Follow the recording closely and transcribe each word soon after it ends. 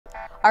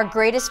Our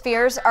greatest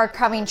fears are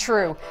coming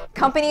true.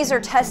 Companies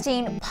are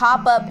testing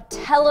pop-up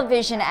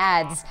television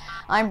ads.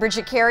 I'm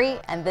Bridget Carey,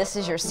 and this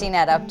is your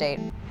CNET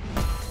update.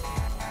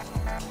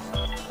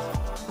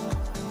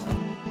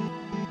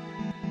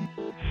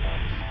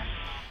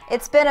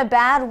 It's been a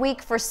bad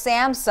week for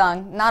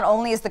Samsung. Not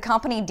only is the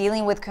company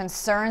dealing with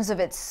concerns of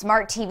its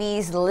smart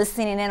TVs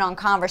listening in on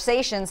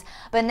conversations,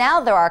 but now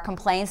there are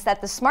complaints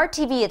that the smart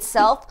TV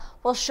itself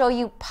will show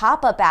you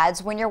pop-up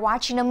ads when you're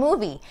watching a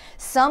movie.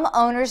 Some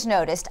owners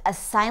noticed a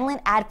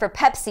silent ad for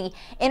Pepsi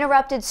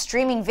interrupted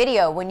streaming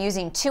video when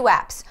using two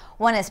apps.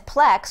 One is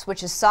Plex,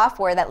 which is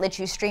software that lets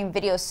you stream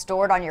videos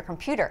stored on your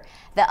computer.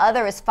 The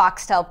other is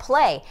Foxtel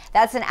Play.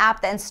 That's an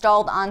app that's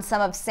installed on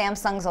some of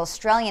Samsung's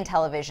Australian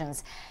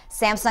televisions.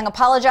 Samsung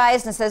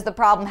apologized and says the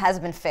problem has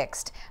been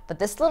fixed. But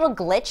this little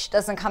glitch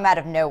doesn't come out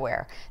of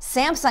nowhere.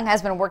 Samsung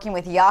has been working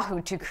with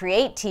Yahoo to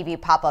create TV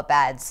pop-up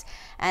ads.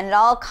 And it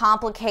all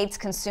complicates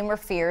consumer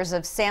fears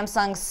of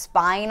Samsung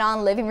spying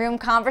on living room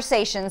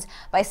conversations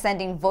by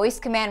sending voice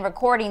command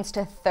recordings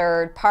to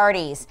third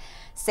parties.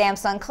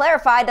 Samsung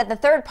clarified that the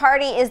third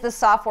party is the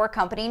software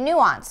company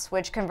Nuance,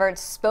 which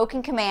converts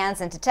spoken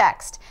commands into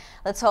text.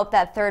 Let's hope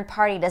that third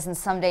party doesn't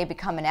someday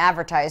become an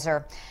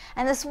advertiser.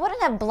 And this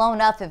wouldn't have blown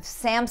up if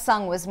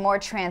Samsung was more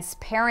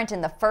transparent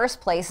in the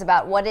first place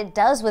about what it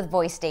does with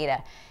voice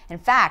data. In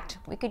fact,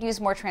 we could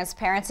use more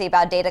transparency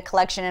about data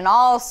collection in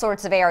all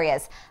sorts of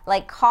areas,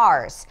 like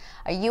cars.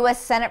 A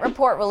U.S. Senate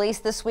report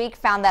released this week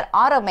found that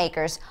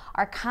automakers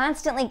are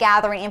constantly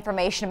gathering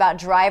information about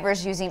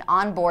drivers using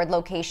onboard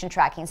location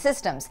tracking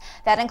systems.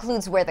 That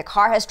includes where the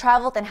car has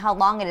traveled and how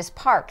long it is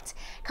parked.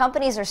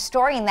 Companies are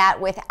storing that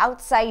with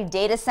outside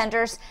data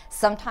centers,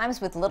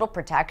 sometimes with little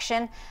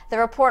protection. The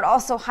report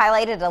also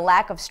highlighted a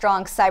lack of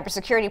strong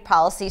cybersecurity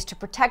policies to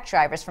protect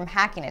drivers from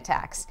hacking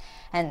attacks.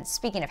 And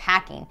speaking of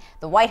hacking,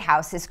 the White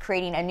House is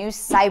creating a new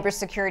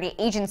cybersecurity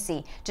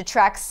agency to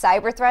track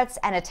cyber threats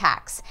and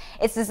attacks.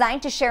 It's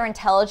designed to share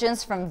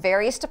intelligence from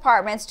various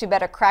departments to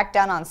better crack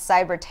down on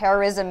cyber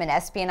terrorism and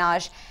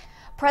espionage.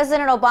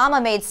 President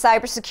Obama made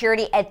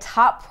cybersecurity a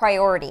top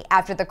priority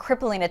after the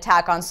crippling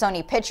attack on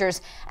Sony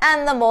Pictures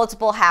and the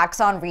multiple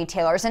hacks on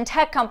retailers and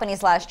tech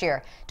companies last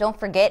year. Don't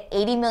forget,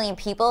 80 million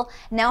people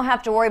now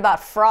have to worry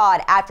about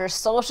fraud after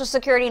social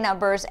security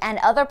numbers and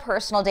other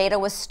personal data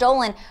was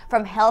stolen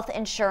from health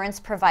insurance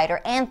provider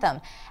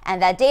Anthem.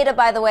 And that data,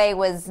 by the way,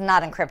 was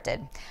not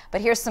encrypted. But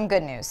here's some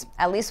good news.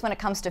 At least when it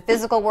comes to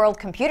physical world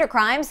computer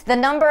crimes, the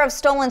number of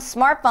stolen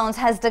smartphones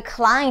has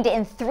declined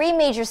in 3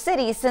 major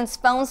cities since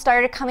phones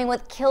started coming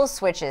with kill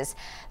switches.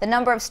 The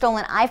number of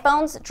stolen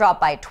iPhones dropped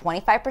by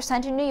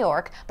 25% in New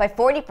York, by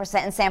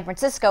 40% in San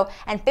Francisco,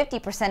 and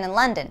 50% in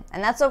London.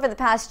 And that's over the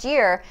past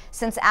year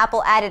since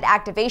Apple added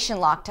activation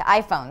lock to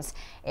iPhones.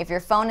 If your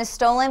phone is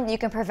stolen, you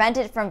can prevent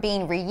it from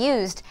being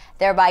reused,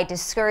 thereby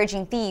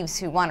discouraging thieves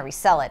who want to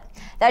resell it.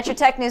 That's your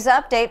tech news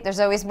update. There's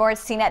always more at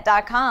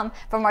CNET.com.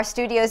 From our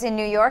studios in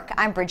New York,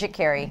 I'm Bridget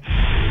Carey.